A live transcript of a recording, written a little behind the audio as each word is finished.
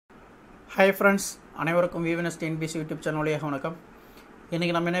Hi friends, அனைவருக்கும் WE WINNERS TNPSC YouTube channel வழியாக வணக்கம்.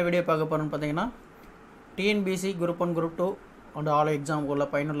 இன்னைக்கு நம்ம என்ன வீடியோ பார்க்க போறோம்னு பாத்தீங்கன்னா TNPSC Gr1 Gr2 and All Exam உள்ள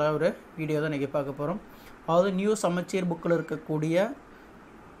பயனுள்ள ஒரு வீடியோ தான் இன்னைக்கு பார்க்க போறோம். அதாவது நியூ சமச்சீர் புக்ல இருக்கக்கூடிய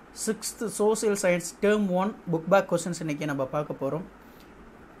 6th Social Science Term1 book back questions இன்னைக்கு நம்ம பார்க்க போறோம்.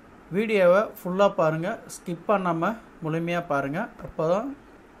 வீடியோவை ஃபுல்லா பாருங்க, ஸ்கிப் பண்ணாம முழுமையா பாருங்க. அப்பதான்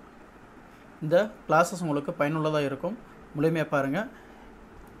இந்த கிளாसेस உங்களுக்கு பயனுள்ளதா இருக்கும். முழுமையா பாருங்க.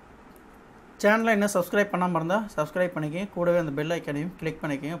 சேனலை என்ன சப்ஸ்கிரைப் பண்ணாமல் இருந்தால் சப்ஸ்கிரைப் பண்ணிக்கங்க, கூடவே அந்த பெல் ஐக்கனையும் கிளிக்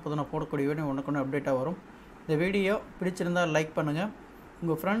பண்ணிக்கங்க. அப்போ நான் போடக்கூடிய வீடியோ ஒன்றுக்கு அப்டேட்டாக வரும். இந்த வீடியோ பிடிச்சிருந்தால் லைக் பண்ணுங்கள்,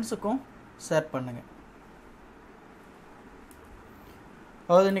 உங்கள் ஃப்ரெண்ட்ஸுக்கும் ஷேர் பண்ணுங்கள்.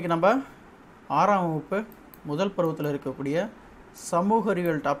 அதாவது இன்றைக்கி நம்ம 6ஆம் வகுப்பு முதல் பருவத்தில் இருக்கக்கூடிய சமூக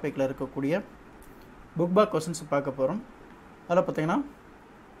அறிவியல் டாப்பிக்கில் இருக்கக்கூடிய புக் பேக் கொஸ்டின்ஸ் பார்க்க போகிறோம். அதில் பார்த்திங்கன்னா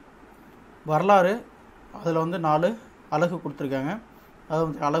வரலாறு, அதில் வந்து 4 அலகு கொடுத்துருக்காங்க.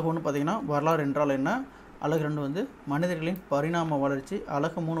 அதாவது அலகு 1 பார்த்திங்கன்னா வரலாறு என்றால் என்ன, அலகு 2 வந்து மனிதர்களின் பரிணாம வளர்ச்சி,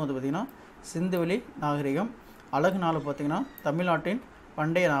 அலகு 3 வந்து பார்த்திங்கன்னா சிந்துவெளி நாகரிகம், அலகு 4 பார்த்திங்கன்னா தமிழ்நாட்டின்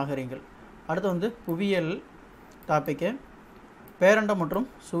பண்டைய நாகரிகங்கள். அடுத்து வந்து புவியியல் டாப்பிக்கு பேரண்டம் மற்றும்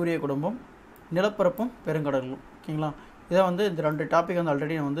சூரிய குடும்பம், நிலப்பரப்பும் பெருங்கடல்களும். ஓகேங்களா, இதை வந்து இந்த 2 டாபிக் வந்து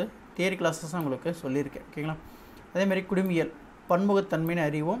ஆல்ரெடி நான் வந்து தியரி கிளாஸஸ் உங்களுக்கு சொல்லியிருக்கேன். ஓகேங்களா, அதேமாதிரி குடிமியல் பன்முகத்தன்மையின்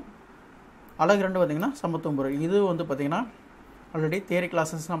அறிவும், அலகு 2 பார்த்திங்கன்னா சமத்துவம் முறை. இது வந்து பார்த்திங்கன்னா ஆல்ரெடி தியரி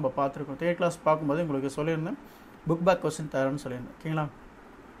கிளாஸஸ் நம்ம பார்த்துருக்கோம். தியரி கிளாஸ் பார்க்கும்போது உங்களுக்கு சொல்லியிருந்தேன் புக் பேக் கொஸ்டின் தரேன்னு சொல்லியிருந்தேன். ஓகேங்களா,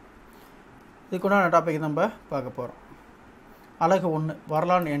 இதுக்குண்டான டாபிக் நம்ம பார்க்க போகிறோம். அலகு 1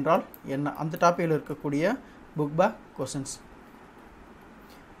 வரலாறு என்றால் என்ன, அந்த டாப்பிக்கில் இருக்கக்கூடிய புக் பேக் கொஸ்டின்ஸ்.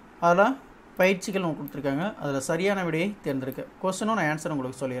 அதில் பயிற்சிகள் உங்களுக்கு கொடுத்துருக்காங்க, அதில் சரியான விடையை தேர்ந்தெடுக்க. கொஸ்டினும் நான் ஆன்சர்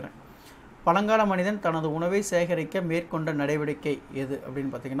உங்களுக்கு சொல்லிடுறேன். பழங்கால மனிதன் தனது உணவை சேகரிக்க மேற்கொண்ட நடவடிக்கை எது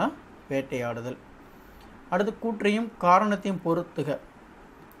அப்படின்னு பார்த்தீங்கன்னா வேட்டையாடுதல். அடுத்து கூற்றையும் காரணத்தையும் பொறுத்துக.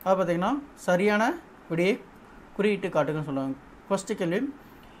 அது பார்த்திங்கன்னா சரியான விடையை குறியிட்டு காட்டுங்கன்னு சொல்லுவாங்க. ஃபஸ்ட்டு கேள்வி,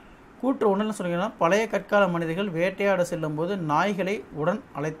 கூற்று 1 சொல்லிங்கன்னா பழைய கற்கால மனிதர்கள் வேட்டையாட செல்லும்போது நாய்களை உடன்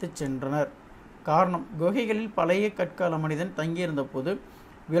அழைத்து சென்றனர். காரணம், குகைகளில் பழைய கற்கால மனிதன் தங்கியிருந்த போது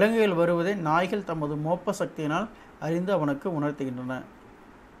விலங்குகள் வருவதை நாய்கள் தமது மோப்ப சக்தியினால் அறிந்து அவனுக்கு உணர்த்துகின்றன.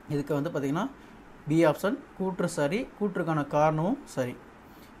 இதுக்கு வந்து பார்த்திங்கன்னா பி ஆப்ஷன் கூற்று சரி, கூற்றுக்கான காரணமும் சரி.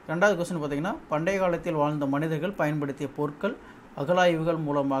 ரெண்டாவது கொஸ்டின் பார்த்திங்கன்னா பண்டைய காலத்தில் வாழ்ந்த மனிதர்கள் பயன்படுத்திய பொருட்கள் அகழாய்வுகள்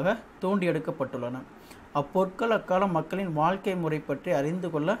மூலமாக தோண்டி எடுக்கப்பட்டுள்ளன. அப்பொருட்கள் அக்கால மக்களின் வாழ்க்கை முறை பற்றி அறிந்து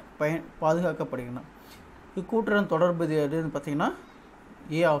கொள்ள பாதுகாக்கப்படுகின்றன. இக்கூற்றுடன் தொடர்பு எதுன்னு பார்த்திங்கன்னா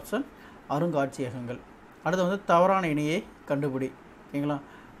ஏ ஆப்ஷன் அருங்காட்சியகங்கள். அடுத்து வந்து தவறான இணையை கண்டுபிடி. ஓகேங்களா,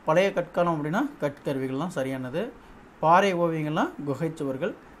 பழைய கற்காலம் அப்படின்னா கற்கருவிகள் தான் சரியானது, பாறை ஓவியங்கள்லாம்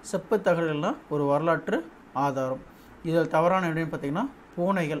குகைச்சுவர்கள், செப்பு தகவல்கள்லாம் ஒரு வரலாற்று ஆதாரம். இதில் தவறான இணைன்னு பார்த்திங்கன்னா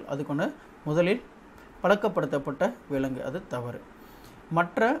பூனைகள், அதுக்கொண்டு முதலில் பழக்கப்படுத்தப்பட்ட விலங்கு, அது தவறு.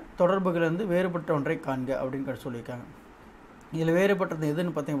 மற்ற தொடர்புகளிலிருந்து வேறுபட்ட ஒன்றை காண்க அப்படின்னு சொல்லியிருக்காங்க. இதில் வேறுபட்டது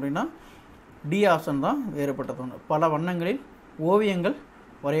எதுன்னு பார்த்தீங்க அப்படின்னா டி ஆப்ஷன் தான் வேறுபட்டது ஒன்று. பல வண்ணங்களில் ஓவியங்கள்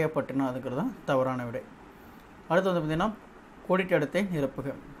வரையப்பட்டன, அதுங்கிறது தான் தவறான விடை. அடுத்து வந்து பார்த்திங்கன்னா கோடிட்ட இடத்தை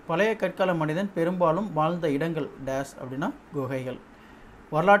நிரப்புக. பழைய கற்கால மனிதன் பெரும்பாலும் வாழ்ந்த இடங்கள் டேஸ் அப்படின்னா குகைகள்.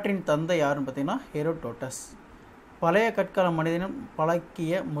 வரலாற்றின் தந்தை யாருன்னு பார்த்தீங்கன்னா ஹெரோடோட்டஸ். பழைய கற்கால மனிதனும்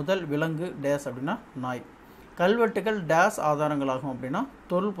பழக்கிய முதல் விலங்கு டேஸ் அப்படின்னா நாய். கல்வெட்டுகள் டேஸ் ஆதாரங்களாகும் அப்படின்னா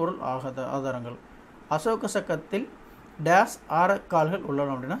தொல்பொருள் ஆதாரங்கள். அசோக சக்கரத்தில் டேஸ் ஆரக்கால்கள்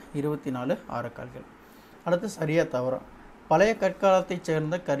உள்ளன அப்படின்னா 24 ஆரக்கால்கள். அடுத்து சரியா தவறா. பழைய கற்காலத்தைச்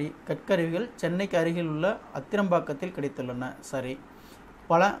சேர்ந்த கற்கருவிகள் சென்னைக்கு அருகில் உள்ள அத்திரம்பாக்கத்தில் கிடைத்துள்ளன. சரி.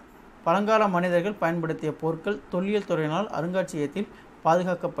 பழங்கால மனிதர்கள் பயன்படுத்திய பொருட்கள் தொல்லியல் துறையினால் அருங்காட்சியகத்தில்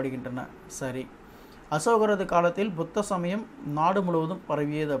பாதுகாக்கப்படுகின்றன. சரி. அசோகரது காலத்தில் புத்த சமயம் நாடு முழுவதும்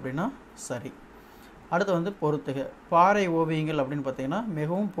பரவியது அப்படின்னா சரி. அடுத்து வந்து பொறுத்துக. பாறை ஓவியங்கள் அப்படின்னு பார்த்தீங்கன்னா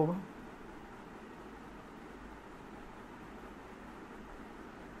மிகவும்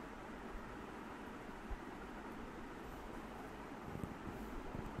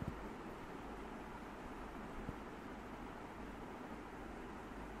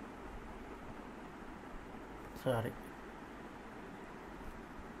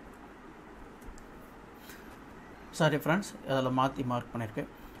சாரி ஃப்ரெண்ட்ஸ், அதில் மாற்றி மார்க் பண்ணியிருக்கேன்.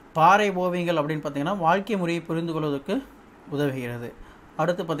 பாறை ஓவியங்கள் அப்படின்னு பார்த்தீங்கன்னா வாழ்க்கை முறையை புரிந்து கொள்வதற்கு உதவுகிறது.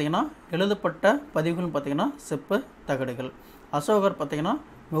 அடுத்து பார்த்திங்கன்னா எழுதப்பட்ட பதிவுகள்னு பார்த்திங்கன்னா செப்பு தகடுகள். அசோகர் பார்த்திங்கன்னா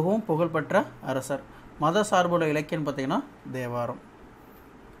மிகவும் புகழ்பெற்ற அரசர். மத சார்புள்ள இலக்கியம் பார்த்திங்கன்னா தேவாரம்.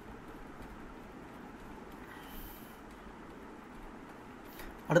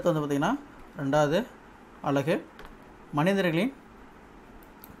 அடுத்து வந்து பார்த்திங்கன்னா 2வது அலகு மனிதர்களின்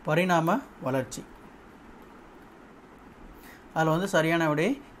பரிணாம வளர்ச்சி. அதில் வந்து சரியான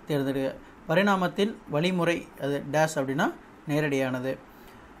விடையை தேர்ந்தெடுக்க. பரிணாமத்தின் வழிமுறை அது டேஷ் அப்படின்னா நேரடியானது.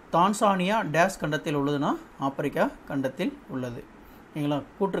 தான்சானியா டேஸ் கண்டத்தில் உள்ளதுன்னா ஆப்பிரிக்கா கண்டத்தில் உள்ளது. சரிங்களா?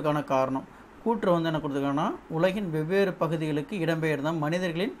 கூற்றுக்கான காரணம். கூற்று வந்து என்ன கொடுத்துருக்காங்கன்னா, உலகின் வெவ்வேறு பகுதிகளுக்கு இடம்பெயர்ந்த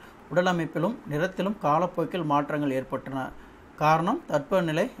மனிதர்களின் உடலமைப்பிலும் நிறத்திலும் காலப்போக்கில் மாற்றங்கள் ஏற்பட்டன. காரணம்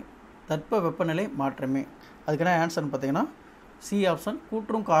தட்பவெப்பநிலை மாற்றமே. அதுக்கான ஆன்சர்னு பார்த்தீங்கன்னா சி ஆப்ஷன்.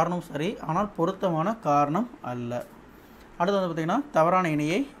 கூற்றும் காரணம் சரி, ஆனால் பொருத்தமான காரணம் அல்ல. அடுத்து வந்து பார்த்திங்கன்னா தவறான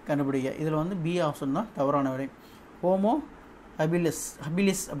இணையை கண்டுபிடிக்க. இதில் வந்து பி ஆப்ஷன் தான் தவறான விடை. ஹோமோ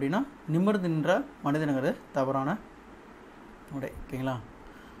ஹபிலிஸ் அப்படின்னா நிமிர்ந்து நின்ற மனிதனுங்கிறது தவறான விடை. ஓகேங்களா?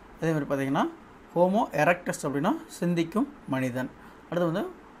 அதேமாதிரி பார்த்திங்கன்னா ஹோமோ எரக்டஸ் அப்படின்னா சிந்திக்கும் மனிதன். அடுத்து வந்து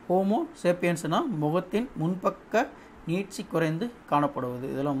ஹோமோ சேப்பியன்ஸ்னால் முகத்தின் முன்பக்க நீட்சி குறைந்து காணப்படுவது.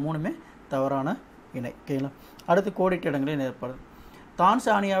 இதெல்லாம் மூணுமே தவறான இணை. ஓகேங்களா? அடுத்து கோடிட்ட இடங்களில் ஏற்பாடு.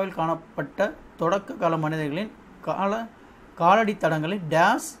 தான்சானியாவில் காணப்பட்ட தொடக்க கால மனிதர்களின் காலடி தடங்களை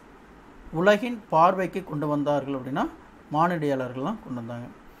டேஸ் உலகின் பார்வைக்கு கொண்டு வந்தார்கள் அப்படின்னா மானிடையாளர்கள்லாம் கொண்டு வந்தாங்க.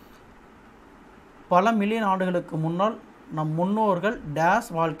 பல மில்லியன் ஆண்டுகளுக்கு முன்னால் நம் முன்னோர்கள் டேஸ்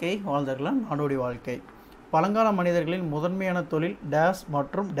வாழ்க்கையை வாழ்ந்தார்கள், நாடோடி வாழ்க்கை. பழங்கால மனிதர்களின் முதன்மையான தொழில் டேஸ்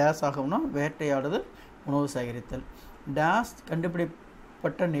மற்றும் டேஸ் ஆகும்னா வேட்டையாடுதல், உணவு சேகரித்தல். டேஸ்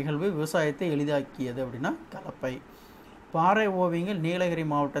கண்டுபிடிப்பட்ட நிகழ்வு விவசாயத்தை எளிதாக்கியது அப்படின்னா கலப்பை. பாறை ஓவியங்கள் நீலகிரி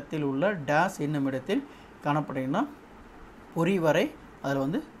மாவட்டத்தில் உள்ள டேஸ் என்னும் இடத்தில் காணப்படுங்கன்னா பொறிவரை, அதில்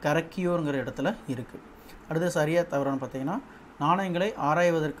வந்து கரக்கியூருங்கிற இடத்துல இருக்குது. அடுத்து சரியாக தவறான்னு பார்த்தீங்கன்னா நாணயங்களை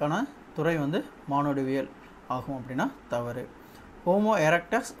ஆராய்வதற்கான துறை வந்து மானுடவியல் ஆகும் அப்படின்னா தவறு. ஹோமோ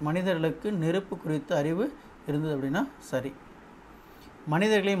எரக்டஸ் மனிதர்களுக்கு நெருப்பு குறித்த அறிவு இருந்தது அப்படின்னா சரி.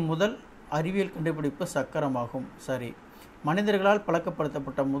 மனிதர்களின் முதல் அறிவியல் கண்டுபிடிப்பு சக்கரமாகும், சரி. மனிதர்களால்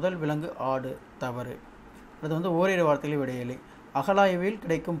பழக்கப்படுத்தப்பட்ட முதல் விலங்கு ஆடு, தவறு. அது வந்து ஓரிரு வார்த்தைகளில் விடையில்லை. அகலாய்வில்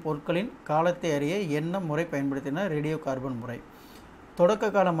கிடைக்கும் பொருட்களின் காலத்தை அறிய என்ன முறை பயன்படுத்தினா ரேடியோ கார்பன் முறை. தொடக்க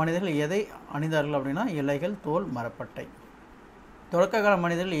கால மனிதர்கள் எதை அணிந்தார்கள் அப்படின்னா இலைகள், தோல், மரப்பட்டை. தொடக்க கால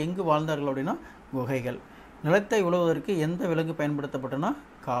மனிதர்கள் எங்கு வாழ்ந்தார்கள் அப்படின்னா குகைகள். நிலத்தை உழுவதற்கு எந்த விலங்கு பயன்படுத்தப்பட்டனா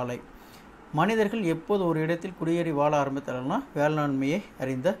காளை. மனிதர்கள் எப்போது ஒரு இடத்தில் குடியேறி வாழ ஆரம்பித்தார்கள்னா வேளாண்மையை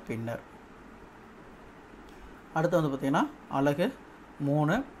அறிந்த பின்னர். அடுத்து வந்து பார்த்திங்கன்னா அழகு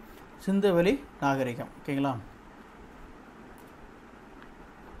 3 சிந்துவெளி நாகரிகம். ஓகேங்களா?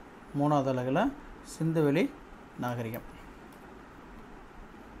 3வது அழகில் சிந்துவெளி நாகரிகம்.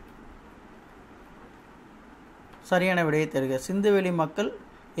 சரியான விடையை தருக. சிந்துவெளி மக்கள்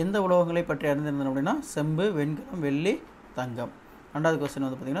எந்த உலோகங்களை பற்றி அறிந்திருந்தனர் அப்படின்னா செம்பு, வெண்கலம், வெள்ளி, தங்கம். 2வது கொஸ்டின்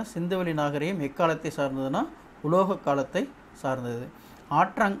வந்து பார்த்திங்கன்னா சிந்துவெளி நாகரிகம் எக்காலத்தை சார்ந்ததுன்னா உலோக காலத்தை சார்ந்தது.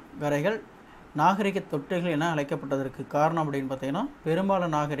 ஆற்றங்கரைகள் நாகரிக தொட்டிகள் என அழைக்கப்பட்டதற்கு காரணம் அப்படின்னு பார்த்தீங்கன்னா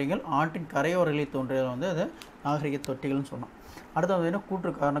பெரும்பாலான நாகரிகங்கள் ஆற்றின் கரையோரங்களில் தோன்றியதால் வந்து அதை நாகரிக தொட்டிகள்னு சொன்னோம். அடுத்து பார்த்திங்கன்னா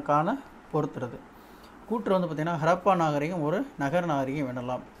கூற்று காண பொறுத்துறது. கூற்று வந்து பார்த்திங்கன்னா ஹரப்பா நாகரிகம் ஒரு நகர நாகரிகம்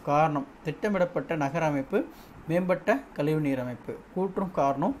எனலாம். காரணம் திட்டமிடப்பட்ட நகர அமைப்பு, மேம்பட்ட கழிவுநீர் அமைப்பு. கூற்றும்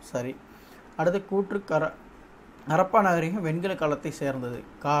காரணம் சரி. அடுத்து ஹரப்பா நாகரிகம் வெண்கல காலத்தை சேர்ந்தது.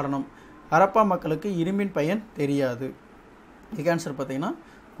 காரணம் ஹரப்பா மக்களுக்கு இரும்பின் பயன் தெரியாது. இதுக்கு ஆன்சர் பார்த்திங்கன்னா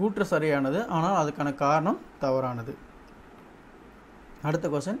கூற்று சரியானது, ஆனால் அதுக்கான காரணம் தவறானது. அடுத்த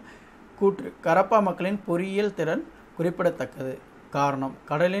கொஸ்டின் கூற்று ஹரப்பா மக்களின் பொறியியல் திறன் குறிப்பிடத்தக்கது. காரணம்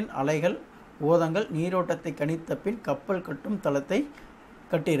கடலின் அலைகள் ஓதங்கள் நீரோட்டத்தை கணித்த பின் கப்பல் கட்டும் தளத்தை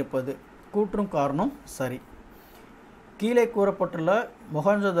கட்டியிருப்பது. கூற்றும் காரணம் சரி. கீழே கூறப்பட்டுள்ள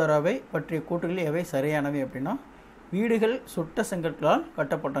மொஹஞ்சதாரோவை பற்றிய கூற்றுகளில் எவை சரியானவை அப்படின்னா வீடுகள் சுட்ட செங்கற்களால்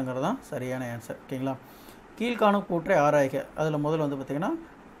கட்டப்பட்டங்கிறது தான் சரியான ஆன்சர். ஓகேங்களா? கீழ்காணும் கூற்றை ஆராய்க. அதில் முதல்ல வந்து பார்த்திங்கன்னா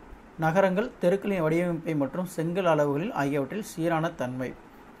நகரங்கள் தெருக்களின் வடிவமைப்பை மற்றும் செங்கல் அளவுகளில் ஆகியவற்றில் சீரான தன்மை.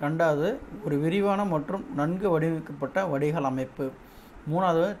 2வது ஒரு விரிவான மற்றும் நன்கு வடிவமைக்கப்பட்ட வடிகால் அமைப்பு.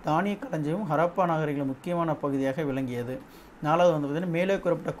 3வது தானிய களஞ்சியம் ஹரப்பா நாகரிகங்களின் முக்கியமான பகுதியாக விளங்கியது. 4வது வந்து பார்த்திங்கன்னா மேலே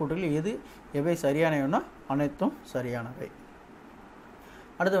கூறப்பட்ட கூற்றுகளில் எவை சரியானவைன்னா அனைத்தும் சரியானவை.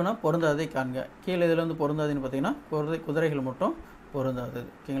 அடுத்து பொருந்தாததை காண்க. கீழே இதில் வந்து பொருந்தாதுன்னு பார்த்தீங்கன்னா குதிரைகள் மட்டும் பொருந்தாது.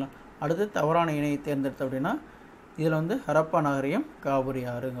 ஓகேங்களா? அடுத்து தவறான இணையை தேர்ந்தெடுத்த அப்படின்னா இதில் வந்து ஹரப்பா நாகரிகம் காவிரி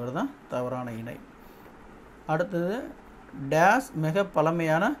ஆறுங்கிறது தான் தவறான இணை. அடுத்தது டேஸ் மிக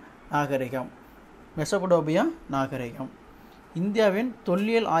பழமையான நாகரிகம் மெசபடோமியா நாகரிகம். இந்தியாவின்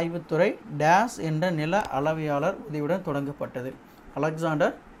தொல்லியல் ஆய்வுத்துறை டேஸ் என்ற நில அளவியாளர் உதவியுடன் தொடங்கப்பட்டது.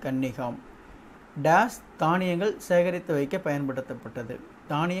 Alexander Cunningham. டேஸ் தானியங்கள் சேகரித்து வைக்க பயன்படுத்தப்பட்டது.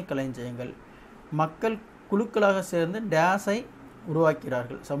 தானிய களஞ்சியங்கள். மக்கள் குழுக்களாக சேர்ந்து டேஸை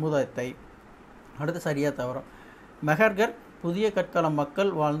உருவாக்கிறார்கள், சமுதாயத்தை. அடுத்து சரியாக தவறும். மெஹர்கர் புதிய கற்கால மக்கள்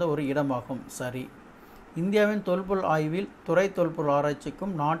வாழ்ந்த ஒரு இடமாகும், சரி. இந்தியாவின் தொல்பொருள் ஆய்வில் துறை தொல்பொருள்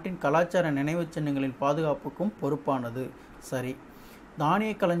ஆராய்ச்சிக்கும் நாட்டின் கலாச்சார நினைவு சின்னங்களின் பாதுகாப்புக்கும் பொறுப்பானது, சரி.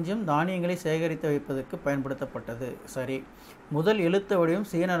 தானிய களஞ்சியம் தானியங்களை சேகரித்து வைப்பதற்கு பயன்படுத்தப்பட்டது, சரி. முதல் எழுத்து வடிவம்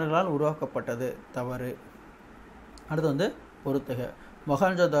சீனர்களால் உருவாக்கப்பட்டது, தவறு. அடுத்து வந்து பொறுத்துக.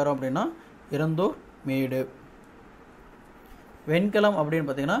 மொஹஞ்சதாரோ அப்படின்னா இறந்தூர் மேடு. வெண்கலம் அப்படின்னு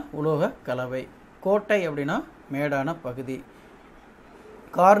பார்த்தீங்கன்னா உலோக கலவை. கோட்டை அப்படின்னா மேடான பகுதி.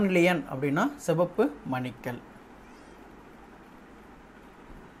 கார்னிலியன் அப்படின்னா சிவப்பு மணிக்கல்.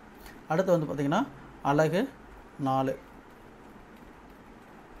 அடுத்து வந்து பார்த்தீங்கன்னா அலகு 4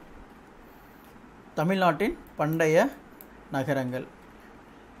 தமிழ்நாட்டின் பண்டைய நகரங்கள்.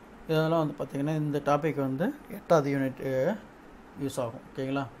 இதெல்லாம் வந்து பார்த்திங்கன்னா இந்த டாபிக் வந்து 8வது யூனிட் யூஸ் ஆகும்.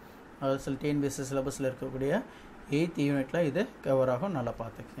 ஓகேங்களா? அதாவது சில டிஎன்பிஎஸ்சி சிலபஸில் இருக்கக்கூடிய 8th யூனிட்டில் இது கவர் ஆகும். நல்லா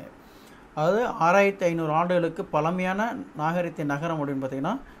பார்த்துக்கங்க. அதாவது 6500 ஆண்டுகளுக்கு பழமையான நாகரிகத்தின் நகரம் அப்படின்னு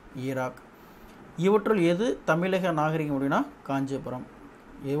பார்த்திங்கன்னா ஈராக். இவற்றுள் எது தமிழக நாகரிகம் அப்படின்னா காஞ்சிபுரம்.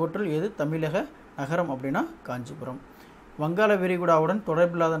 இவற்றுள் எது தமிழக நகரம் அப்படின்னா காஞ்சிபுரம். வங்காள விரிகுடாவுடன்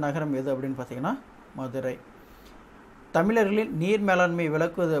தொடர்பில்லாத நகரம் எது அப்படின்னு பார்த்திங்கன்னா மதுரை. தமிழர்களின் நீர் மேலாண்மை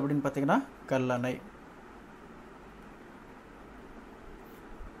விளக்குவது அப்படின்னு பார்த்தீங்கன்னா கல்லணை.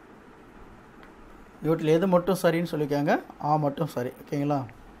 இவற்றில் எது மட்டும் சரின்னு சொல்லிக்காங்க? மட்டும் சரி. ஓகேங்களா?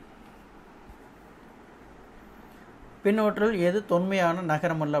 பின்னவற்றில் எது தொன்மையான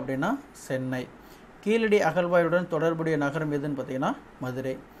நகரம் அல்ல அப்படின்னா சென்னை. கீழடி அகழ்வாயுடன் தொடர்புடைய நகரம் எதுன்னு பார்த்தீங்கன்னா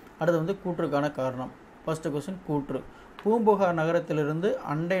மதுரை. அடுத்து வந்து கூற்றுக்கான காரணம். ஃபர்ஸ்ட் கொஸ்டின் கூற்று. பூம்புகார் நகரத்திலிருந்து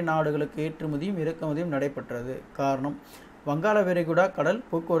அண்டை நாடுகளுக்கு ஏற்றுமதியும் இறக்குமதியும் நடைபெற்றது. காரணம், வங்காள விரிகுடா கடல்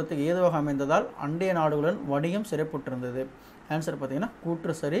போக்குவரத்துக்கு ஏதுவாக அமைந்ததால் அண்டைய நாடுகளுடன் வணிகம் சிறப்புற்றிருந்தது. ஆன்சர் பார்த்தீங்கன்னா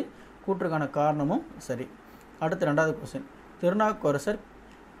கூற்று சரி. கூற்றுக்கான காரணமும் சரி. அடுத்து 2வது கொஸ்டின். திருநாவுக்கரசர்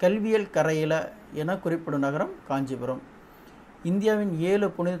கல்வியல் கரையில என குறிப்பிடும் நகரம் காஞ்சிபுரம். இந்தியாவின் 7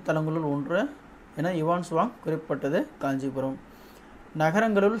 புனித தலங்களுள் ஒன்று என யுவான்சுவாங் குறிப்பிட்டது காஞ்சிபுரம்.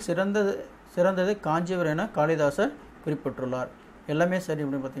 நகரங்களுள் சிறந்தது காஞ்சிபுரம் என காளிதாசர் குறிப்பிட்டுள்ளார். எல்லாமே சரி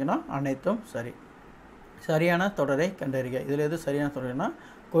அப்படின்னு பார்த்தீங்கன்னா அனைத்தும் சரி. சரியான தொடரை கண்டறிக. இதில் எது சரியான தொடர்னா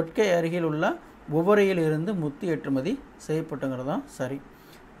கொட்கை அருகில் உள்ள உவரையில் இருந்து முத்து ஏற்றுமதி செய்யப்பட்டுங்கிறது தான் சரி.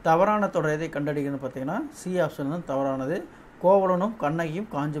 தவறான தொடரை கண்டறிகன்னு பார்த்தீங்கன்னா சி ஆப்ஷன் தான் தவறானது. கோவலனும் கண்ணகியும்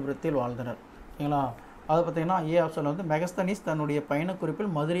காஞ்சிபுரத்தில் வாழ்ந்தனர். ஓகேங்களா? அது பார்த்தீங்கன்னா ஏ ஆப்ஷனில் வந்து மெகஸ்தனிஸ் தன்னுடைய பயணக்குறிப்பில்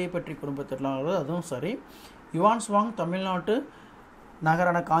மதுரையை பற்றி குறிப்பிட்டுள்ளாங்கிறது அதுவும் சரி. யுவான்சுவாங் தமிழ்நாட்டு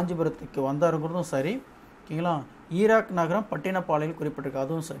நகரான காஞ்சிபுரத்துக்கு வந்தாருங்கிறதும் சரி. ஓகேங்களா? ஈராக் நகரம் பட்டினப்பாளையில் குறிப்பிட்டிருக்கு,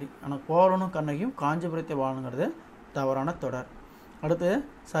 அதுவும் சரி. ஆனால் கோவலனும் கண்ணகியும் காஞ்சிபுரத்தை வாழணுங்கிறது தவறான தொடர். அடுத்து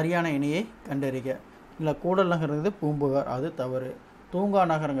சரியான இணையை கண்டறிக. இல்லை கூடல் நகரங்கிறது பூம்புகார், அது தவறு. தூங்கா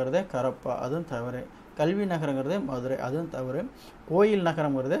நகரங்கிறது கரப்பா, அதுவும் தவறு. கல்வி நகரங்கிறது மதுரை, அதுவும் தவறு. கோயில்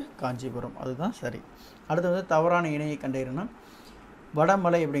நகரங்கிறது காஞ்சிபுரம், அதுதான் சரி. அடுத்து வந்து தவறான இணையை கண்டறியணும்.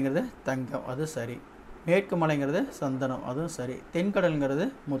 வடமலை அப்படிங்கிறது தங்கம், அது சரி. மேற்கு மலைங்கிறது சந்தனம், அதுவும் சரி. தென்கடல்ங்கிறது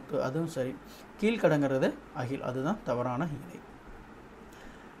முத்து, அதுவும் சரி. கீழ்கடங்கிறது அகில், அதுதான் தவறான இணை.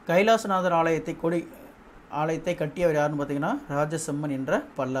 கைலாசநாதர் ஆலயத்தை கட்டியவர் யாருன்னு பார்த்தீங்கன்னா ராஜசிம்மன் என்ற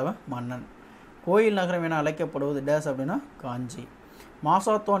பல்லவ மன்னன். கோயில் நகரம் என அழைக்கப்படுவது டேஸ் அப்படின்னா காஞ்சி.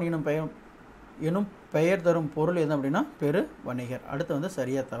 மாசாத்தோன் எனும் பெயர் தரும் பொருள் எது அப்படின்னா பெரு வணிகர். அடுத்து வந்து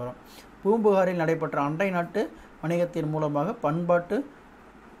சரியா தவறம். பூம்புகாரில் நடைபெற்ற அண்டை நாட்டு வணிகத்தின் மூலமாக பண்பாட்டு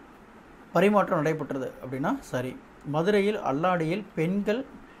பரிமாற்றம் நடைபெற்றது அப்படின்னா சரி. மதுரையில் அல்லாடியில் பெண்கள்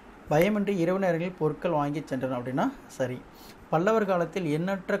பயமின்றி இரவு நேரங்களில் பொருட்கள் வாங்கி சென்றனர் அப்படின்னா சரி. பல்லவர் காலத்தில்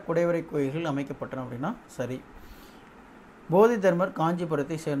எண்ணற்ற குடைவரை கோயில்கள் அமைக்கப்பட்டன அப்படின்னா சரி. போதி தர்மர்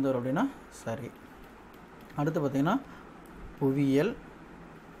காஞ்சிபுரத்தை சேர்ந்தவர் அப்படின்னா சரி. அடுத்து பார்த்தீங்கன்னா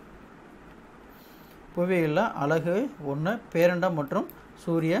புவியியலில் அழகு 1 பேரண்டம் மற்றும்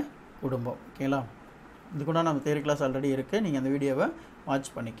சூரிய குடும்பம். ஓகேங்களா? இதுக்குன்னா நம்ம தியரி கிளாஸ் ஆல்ரெடி இருக்குது, நீங்கள் அந்த வீடியோவை வாட்ச்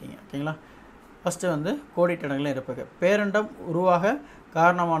பண்ணிக்கிங்க. ஓகேங்களா? ஃபஸ்ட்டு வந்து கோடிட்டடங்களும் இருப்பாங்க. பேரண்டம் உருவாக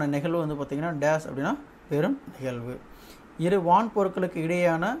காரணமான நிகழ்வு வந்து பார்த்திங்கன்னா டேஸ் அப்படின்னா பெரும் நிகழ்வு. இரு வான் பொருட்களுக்கு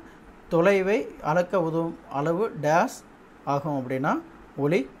இடையேயான தொலைவை அளக்க உதவும் அளவு டேஸ் ஆகும் அப்படின்னா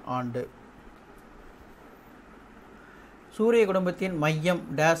ஒளி ஆண்டு. சூரிய குடும்பத்தின் மையம்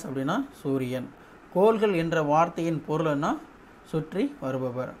டேஸ் அப்படின்னா சூரியன். கோள்கள் என்ற வார்த்தையின் பொருள்னா சுற்றி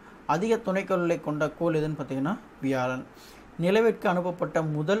வருபவர். அதிக துணைக்கோள்களை கொண்ட கோள் எதுன்னு பார்த்தீங்கன்னா வியாழன். நிலவிற்கு அனுப்பப்பட்ட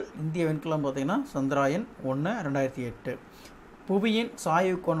முதல் இந்திய விண்கலம் பார்த்தீங்கன்னா சந்திராயன் 1 2008. புவியின்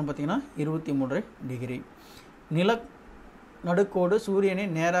சாய்வு கோணம் பார்த்தீங்கன்னா 23 டிகிரி. நில நடுக்கோடு சூரியனை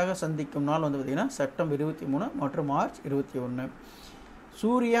நேராக சந்திக்கும் நாள் வந்து பார்த்திங்கன்னா செப்டம்பர் 23 மற்றும் மார்ச் 21.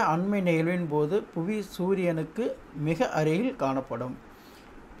 சூரிய அண்மை நிகழ்வின் போது புவி சூரியனுக்கு மிக அருகில் காணப்படும்.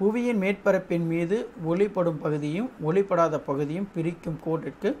 புவியின் மேற்பரப்பின் மீது ஒளிப்படும் பகுதியும் ஒளிப்படாத பகுதியும் பிரிக்கும்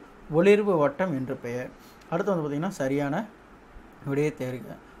கோட்டிற்கு ஒளிர்வு வட்டம் என்று பெயர். அடுத்து வந்து பார்த்திங்கன்னா சரியான விடையை தேர்க.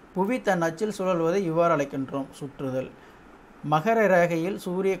 புவி தன் அச்சில் சுழல்வதை இவ்வாறு அழைக்கின்றோம் சுற்றுதல். மகர ரேகையில்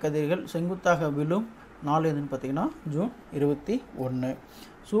சூரிய கதிர்கள் செங்குத்தாக விழும் நாள் எதுன்னு பார்த்தீங்கன்னா ஜூன் 21.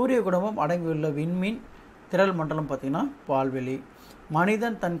 சூரிய குடும்பம் அடங்கியுள்ள விண்மீன் திரள் மண்டலம் பார்த்திங்கன்னா பால்வெளி.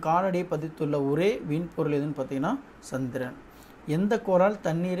 மனிதன் தன் காலடியை பதித்துள்ள ஒரே விண்பொருள் எதுன்னு பார்த்தீங்கன்னா சந்திரன். எந்த கோளால்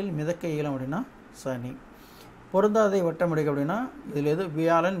தண்ணீரில் மிதக்க இயலும் அப்படின்னா சனி. பொருந்தாதை வட்டமிடுக அப்படின்னா இதில் எது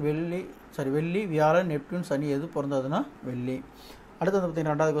வெள்ளி வியாழன் நெப்டியூன் சனி எது பொருந்தாதுன்னா வெள்ளி. அடுத்து வந்து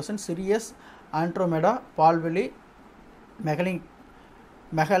பார்த்திங்கன்னா 2வது கொஸ்டின், சிரியஸ் ஆண்ட்ரோமேடா பால்வெளி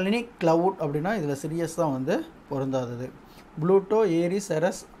மெகலினிக் கிளவுட் அப்படின்னா இதில் சிரியஸ் தான் வந்து பொருந்தாதது. ப்ளூட்டோ ஏரிஸ்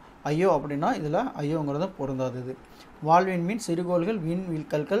செரஸ் ஐயோ அப்படின்னா இதில் ஐயோங்கிறது பொருந்தாதது. வால்வின் மீன் சிறுகோள்கள்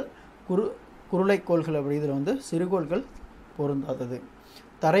விண்கல்கள் குருளைக்கோள்கள் அப்படி இதில் வந்து சிறுகோள்கள் பொருந்தாதது.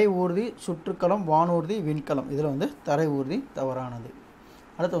 தரை ஊர்தி சுற்றுக்களம் வானூர்தி விண்கலம் இதில் வந்து தரை ஊர்தி தவறானது.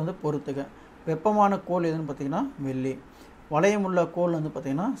 அடுத்து வந்து பொறுத்துக. வெப்பமான கோள் எதுன்னு பார்த்திங்கன்னா வெள்ளி. வளையமுள்ள கோள் வந்து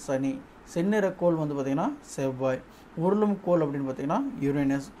பார்த்திங்கன்னா சனி. செந்நிற கோள் வந்து பார்த்திங்கன்னா செவ்வாய். உருளும் கோள் அப்படின்னு பார்த்திங்கன்னா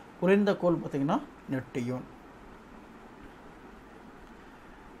யுரேனஸ். குளிர்ந்த கோள் பார்த்திங்கன்னா நெப்டியூன்.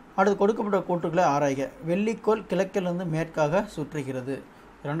 அடுத்து கொடுக்கப்பட்ட கூற்றுக்களை ஆராய்க. வெள்ளிக்கோள் கிழக்கிலிருந்து மேற்காக சுற்றுகிறது.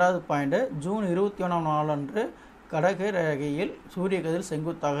 2வது பாயிண்ட், ஜூன் 21ஆம் நாளன்று கடக ரேகையில் சூரிய கதிர்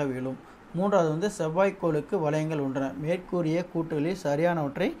செங்குத்தாக வீழும். 3வது வந்து செவ்வாய்க்கோளுக்கு வளையங்கள் உள்ளன. மேற்கூறிய கூற்றுகளில்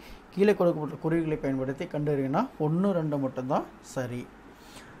சரியானவற்றை கீழே கொடுக்கப்பட்ட குறிகளை பயன்படுத்தி கண்டறியினா 1, 2 மட்டும்தான் சரி.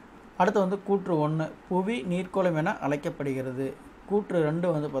 அடுத்து வந்து கூற்று 1, புவி நீர்க்கோளம் என அழைக்கப்படுகிறது. கூற்று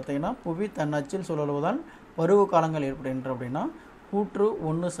 2 வந்து பார்த்திங்கன்னா புவி தன் அச்சில் சுழலுவதால் பருவ காலங்கள் ஏற்படுகின்றன அப்படின்னா கூற்று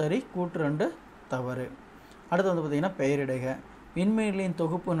 1 சரி, கூற்று 2 தவறு. அடுத்து வந்து பார்த்திங்கன்னா பெயரிடுக. விண்மீன்களின்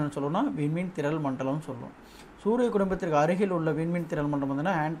தொகுப்புன்னு சொல்லணும்னா விண்மீன் திரள் மண்டலம்னு சொல்லுவோம். சூரிய குடும்பத்திற்கு அருகில் உள்ள விண்மீன் திரள் மண்டலம்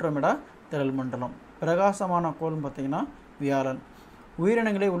பார்த்திங்கன்னா ஆண்ட்ரோமேடா திரள் மண்டலம். பிரகாசமான கோள்னு பார்த்திங்கன்னா வியாழன்.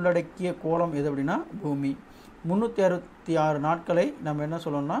 உயிரினங்களை உள்ளடக்கிய கோளம் எது அப்படின்னா பூமி. 366 நாட்களை நம்ம என்ன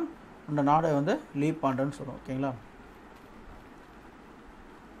சொல்லணும்னா அந்த நாடை வந்து லீப் ஆண்டுன்னு சொல்லுவோம். ஓகேங்களா.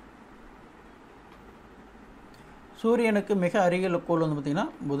 சூரியனுக்கு மிக அருகில் கோள் வந்து பார்த்திங்கன்னா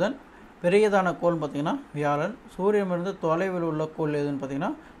புதன். பெரியதான கோள் பார்த்திங்கன்னா வியாழன். சூரியனிலிருந்து தொலைவில் உள்ள கோள் எதுன்னு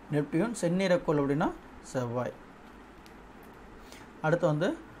பார்த்திங்கன்னா நெப்டியூன். செந்நிற கோள் அப்படின்னா செவ்வாய். அடுத்து வந்து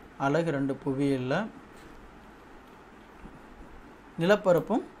அலகு 2 புவியியல்ல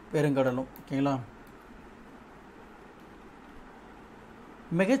நிலப்பரப்பும் பெருங்கடலும். ஓகேங்களா.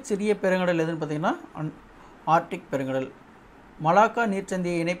 மிகச்சிறிய பெருங்கடல் எதுன்னு பார்த்திங்கன்னா ஆர்டிக் பெருங்கடல். மலாக்கா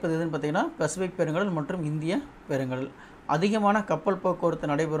நீர்ச்சந்தியை இணைப்பது எதுன்னு பார்த்திங்கன்னா பசிபிக் பெருங்கடல் மற்றும் இந்திய பெருங்கடல். அதிகமான கப்பல்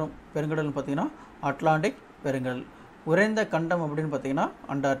போக்குவரத்து நடைபெறும் பெருங்கடல்னு பார்த்திங்கன்னா அட்லாண்டிக் பெருங்கடல். உறைந்த கண்டம் அப்படின்னு பார்த்திங்கன்னா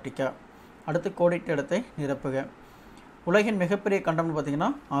அண்டார்டிகா. அடுத்து கோடிட்ட இடத்தை நிரப்புக. உலகின் மிகப்பெரிய கண்டம்னு பார்த்திங்கன்னா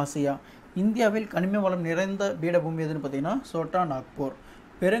ஆசியா. இந்தியாவில் கனிம வளம் நிறைந்த பீடபூமி எதுன்னு பார்த்திங்கன்னா சோட்டா நாக்பூர்.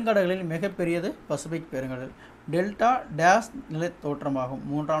 பெருங்கடல்களில் மிகப்பெரியது பசிபிக் பெருங்கடல். டெல்டா டேஸ் நிலத்தோற்றமாகும்,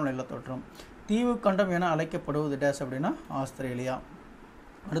 3ஆம் நிலத்தோற்றம். தீவு கண்டம் என அழைக்கப்படுவது டேஸ் அப்படின்னா ஆஸ்திரேலியா.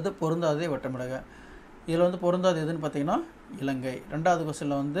 அடுத்து பொருந்தாததை வட்டமிடுக. இதில் வந்து பொருந்தாது எதுன்னு பார்த்திங்கன்னா இலங்கை. 2வது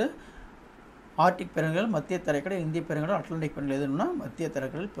கொஸ்டினில் வந்து ஆர்டிக் பெருங்கடல், மத்திய தரைக்கடல், இந்திய பெருங்கடல், அட்லாண்டிக் பெருங்கடல் எதுன்னா மத்திய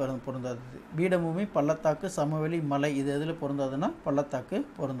தரைக்கடல் பொருந்தாதது. பீடபூமி, பள்ளத்தாக்கு, சமவெளி, மலை இது எதில் பொருந்தாதுன்னா பள்ளத்தாக்கு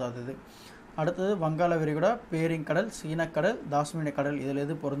பொருந்தாதது. அடுத்தது வங்காள விரிகுடா, பேரிங் கடல், சீனக்கடல், தாஸ்மேனிய கடல் இதில்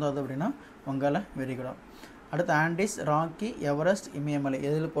எது பொருந்தாது அப்படின்னா வங்காள விரிகுடா. அடுத்து ஆண்டிஸ், ராக்கி, எவரெஸ்ட், இமயமலை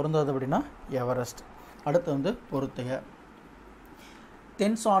எதில் பொருந்தாது அப்படின்னா எவரெஸ்ட். அடுத்து வந்து பொறுத்துக.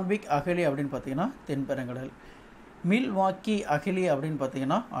 தென் சான்விக் அகழி அப்படின்னு பார்த்தீங்கன்னா தென்பெருங்கடல். மில்வாக்கி அகழி அப்படின்னு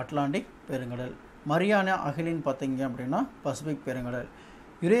பார்த்தீங்கன்னா அட்லாண்டிக் பெருங்கடல். மரியானா அகழின்னு பார்த்தீங்க அப்படின்னா பசிபிக் பெருங்கடல்.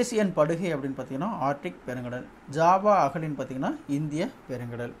 யுரேசியன் படுகை அப்படின்னு பார்த்தீங்கன்னா ஆர்டிக் பெருங்கடல். ஜாவா அகழின்னு பார்த்தீங்கன்னா இந்திய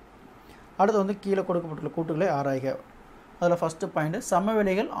பெருங்கடல். அடுத்து வந்து கீழே கொடுக்கப்பட்டுள்ள கூட்டுகளை ஆராய்க. அதில் ஃபஸ்ட்டு பாயிண்ட்,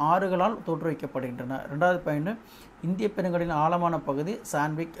 சமவெளிகள் ஆறுகளால் தோற்றுவிக்கப்படுகின்றன. 2வது பாயிண்ட், இந்திய பெருங்கடலின் ஆழமான பகுதி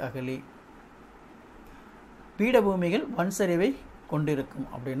சான்விக் அகழி. பீடபூமிகள் வன்சரிவை கொண்டிருக்கும்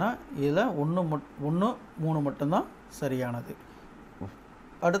அப்படின்னா இதில் 1, 3 மட்டும்தான் சரியானது.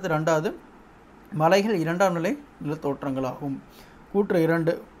 அடுத்து 2வது, மலைகள் 2ஆம் நிலை நிலத்தோற்றங்களாகும். கூற்று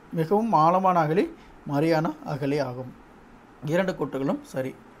 2, மிகவும் ஆழமான அகழி மரியானா அகழி ஆகும். 2 கூற்றுகளும்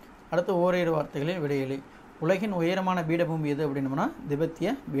சரி. அடுத்து ஓரிரு வார்த்தைகளில் விடையிலி. உலகின் உயரமான பீடபூமி எது அப்படின்னோம்னா திபெத்திய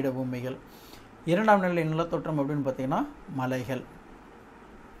பீடபூமிகள். 2ஆம் நிலை நிலத்தோற்றம் அப்படின்னு பார்த்தீங்கன்னா மலைகள்.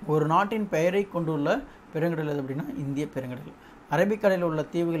 ஒரு நாட்டின் பெயரை கொண்டுள்ள பெருங்கடல் எது அப்படின்னா இந்திய பெருங்கடல். அரபிக்கடலில் உள்ள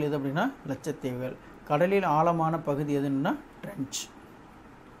தீவுகள் எது அப்படின்னா லட்சத்தீவுகள். கடலில் ஆழமான பகுதி எதுன்னா ட்ரென்ச்.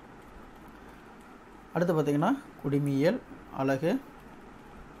 அடுத்து பார்த்திங்கன்னா குடிமியல் அலகு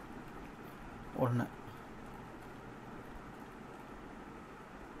 1.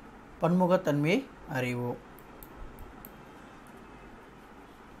 பன்முகத்தன்மையை அறிவோம்.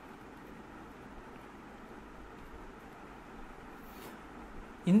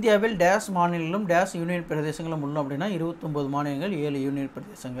 இந்தியாவில் டேஸ் மாநிலங்களும் டேஸ் யூனியன் பிரதேசங்களும் உள்ள அப்படின்னா 29 மாநிலங்கள், 7 யூனியன்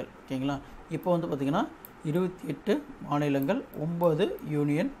பிரதேசங்கள். ஓகேங்களா. இப்போ வந்து பார்த்திங்கன்னா 28 மாநிலங்கள், 9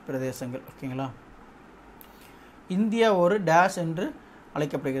 யூனியன் பிரதேசங்கள். ஓகேங்களா. இந்தியா ஒரு டேஸ் என்று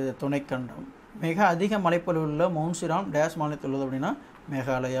அழைக்கப்படுகிறது துணைக்கண்டம். மிக அதிக மழைப்பொழிவு உள்ள மவுன்சிராம் டேஷ் மாநிலத்தில் உள்ளது அப்படின்னா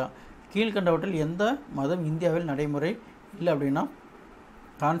மேகாலயா. கீழ்கண்டவற்றில் எந்த மதம் இந்தியாவில் நடைமுறை இல்லை அப்படின்னா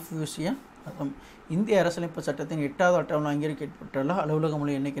கான்ஃபியூசிய மதம். இந்திய அரசியலமைப்பு சட்டத்தின் 8வது அட்டவணையில் அங்கீகரிக்கப்பட்டுள்ள அலுவலக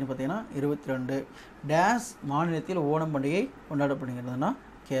மொழி எண்ணிக்கைன்னு பார்த்தீங்கன்னா 22. டேஷ் மாநிலத்தில் ஓணம் பண்டிகை கொண்டாடப்படுகிறதுனா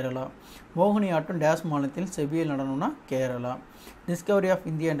கேரளா. மோகினி ஆட்டம் டேஷ் மாநிலத்தில் செவ்வியல் நடனம்னா கேரளா. டிஸ்கவரி ஆஃப்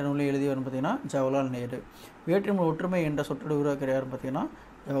இந்தியா என்ற நூலை எழுதியவர் பார்த்தீங்கன்னா ஜவஹர்லால் நேரு. வேற்றுமை ஒற்றுமை என்ற சொற்றொடர் உருவாக்கிற யார் பார்த்தீங்கன்னா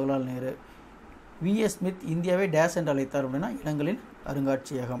ஜவஹர்லால் நேரு. விஎஸ் ஸ்மித் இந்தியாவை டேஷ் என்று அழைத்தார் அப்படின்னா இளங்களின்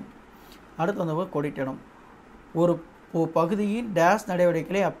அருங்காட்சியகம். அடுத்து வந்து கொடிட்டடம். ஒரு பகுதியின் டேஷ்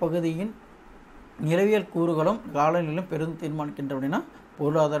நடவடிக்கைகளை அப்பகுதியின் நிலவியல் கூறுகளும் காலநிலையும் பெரும் தீர்மானிக்கின்ற அப்படின்னா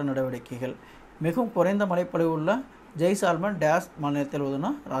பொருளாதார நடவடிக்கைகள். மிகவும் குறைந்த மழைப்பொழிவு உள்ள ஜெய்சால்மர் டேஷ் மாநிலத்தில்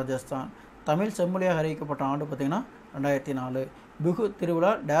உள்ளதுன்னா ராஜஸ்தான். தமிழ் செம்மொழியாக அறிவிக்கப்பட்ட ஆண்டு பார்த்திங்கன்னா 2004. பிகு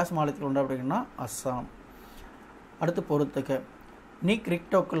திருவிழா டேஷ் மாநிலத்தில் கொண்டாடப்படுகிறதுனா அஸ்ஸாம். அடுத்து பொறுத்துக்க.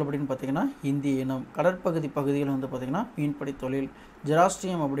 கிரிக்டோக்கள் அப்படின்னு பார்த்திங்கன்னா இந்திய இனம். கடற்பகுதி பகுதியில் வந்து பார்த்திங்கன்னா மீன்பிடி தொழில்.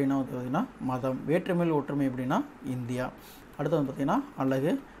 ஜெராஸ்ட்ரியம் அப்படின்னா வந்து பார்த்திங்கன்னா மதம். வேற்றுமையில் ஒற்றுமை அப்படின்னா இந்தியா. அடுத்து வந்து பார்த்திங்கன்னா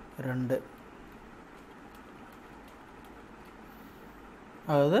அலகு 2,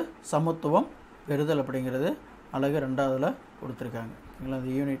 அதாவது சமத்துவம் பெறுதல் அப்படிங்கிறது அலகு 2வதுல கொடுத்துருக்காங்க.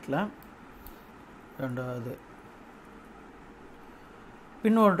 அந்த யூனிட்டில் 2வது.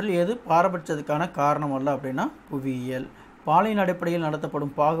 பின்னொன்றில் எது பாரபட்சத்துக்கான காரணம் அல்ல அப்படின்னா புவியியல். பாலின அடிப்படையில்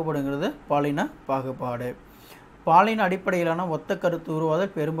நடத்தப்படும் பாகுபாடுங்கிறது பாலின பாகுபாடு. பாலின அடிப்படையிலான ஒத்த கருத்து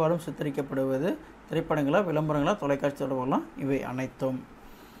உருவாதல் பெரும்பாலும் சித்தரிக்கப்படுவது திரைப்படங்களா விளம்பரங்களா தொலைக்காட்சி தொடர்புலாம் இவை அனைத்தும்.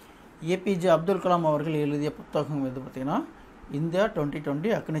 ஏபிஜே அப்துல் கலாம் அவர்கள் எழுதிய புத்தகம் எது பார்த்திங்கன்னா இந்தியா 2020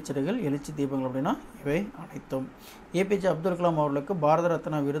 அக்னிச்சிறகுகள் எழுச்சி தீபங்கள் அப்படின்னா இவை அனைத்தும். ஏபிஜே அப்துல் கலாம் அவர்களுக்கு பாரத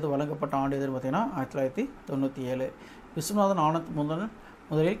ரத்னா விருது வழங்கப்பட்ட ஆண்டு எது பார்த்திங்கன்னா 1997. விஸ்வநாதன் ஆனந்த்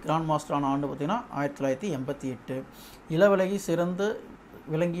முதலில் கிராண்ட் மாஸ்டர் ஆன ஆண்டு பார்த்திங்கன்னா 1988. இளவலகி சிறந்து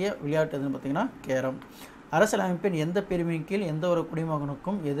விளங்கிய விளையாட்டு எதுன்னு பார்த்திங்கன்னா கேரம். அரசியலமைப்பின் எந்த பிரிவின் கீழ் எந்த ஒரு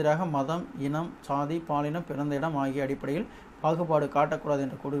குடிமகனுக்கும் எதிராக மதம், இனம், சாதி, பாலினம், பிறந்த இடம் ஆகிய அடிப்படையில் பாகுபாடு காட்டக்கூடாது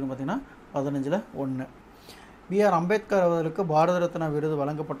என்ற கூடுதல் பார்த்திங்கன்னா 15ல் 1. B.R. அம்பேத்கர் அவர்களுக்கு பாரத ரத்னா விருது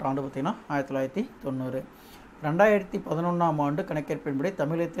வழங்கப்பட்ட ஆண்டு பார்த்திங்கன்னா 1990. 2011ஆம் ஆண்டு கணக்கெடுப்பின்படி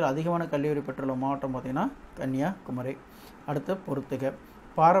தமிழகத்தில் அதிகமான கல்லூரி பெற்றுள்ள மாவட்டம் பார்த்திங்கன்னா கன்னியாகுமரி. அடுத்து பொறுத்துக.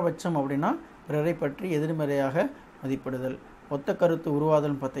 பாரபட்சம் அப்படின்னா பிறரை பற்றி எதிர்மறையாக மதிப்பிடுதல். ஒத்த கருத்து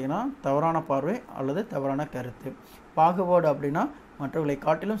உருவாதல்னு பார்த்திங்கன்னா தவறான பார்வை அல்லது தவறான கருத்து. பாகுபாடு அப்படின்னா மற்றவர்களை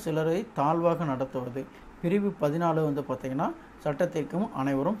காட்டிலும் சிலரை தாழ்வாக நடத்துவது. பிரிவு 14 வந்து பார்த்திங்கன்னா சட்டத்திற்கும்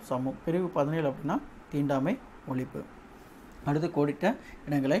அனைவரும் சமம். பிரிவு 17 அப்படின்னா தீண்டாமை ஒழிப்பு. அடுத்து கோடிட்ட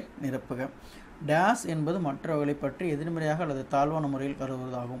இடங்களை நிரப்புக. டேஷ் என்பது மற்றவர்களை பற்றி எதிர்மறையாக அல்லது தாழ்வான முறையில்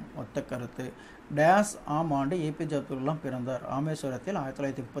கருதுவதாகும். ஒத்த கருத்து. டேஷ் ஆம் ஆண்டு ஏபிஜே அப்துல் கலாம் பிறந்தார். ராமேஸ்வரத்தில்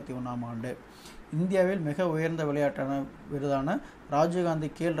 1931ஆம் ஆண்டு. இந்தியாவில் மிக உயர்ந்த விளையாட்டான விருதான ராஜீவ்காந்தி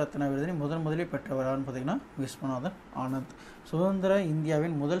கேல் ரத்னா விருதினை முதலில் பெற்றவர் யாருன்னு பார்த்தீங்கன்னா விஸ்வநாதன் ஆனந்த். சுதந்திர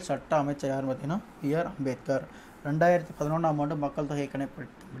இந்தியாவின் முதல் சட்ட அமைச்சர் யாருன்னு பார்த்தீங்கன்னா B.R. அம்பேத்கர். 2011ஆம் ஆண்டு மக்கள் தொகை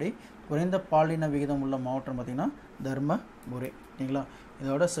கணக்கெடுப்பின்படி குறைந்த பாலின விகிதம் உள்ள மாவட்டம் பார்த்திங்கன்னா தர்மபுரி. சரிங்களா?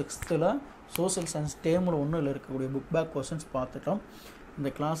 இதோட 6th சோஷியல் சயின்ஸ் டேர்மில் 1 இருக்கக்கூடிய புக் பேக் கொஸ்டின்ஸ் பார்த்துட்டோம். இந்த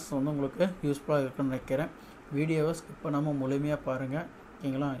கிளாஸ் வந்து உங்களுக்கு யூஸ்ஃபுல்லாக இருக்குன்னு நினைக்கிறேன். வீடியோவை ஸ்கிப் பண்ணாமல் முழுமையாக பாருங்கள்.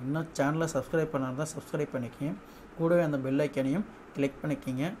 ஓகேங்களா? இன்னும் சேனலை சப்ஸ்கிரைப் பண்ணாதான் சப்ஸ்கிரைப் பண்ணிக்கிங்க. கூடவே அந்த பெல் ஐக்கனையும் கிளிக்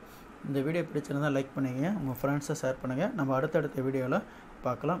பண்ணிக்கிங்க. இந்த வீடியோ பிடிச்சிருந்தால் லைக் பண்ணிக்கங்க. உங்கள் ஃப்ரெண்ட்ஸை ஷேர் பண்ணுங்கள். நம்ம அடுத்தடுத்த வீடியோவில்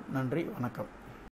பார்க்கலாம். நன்றி, வணக்கம்.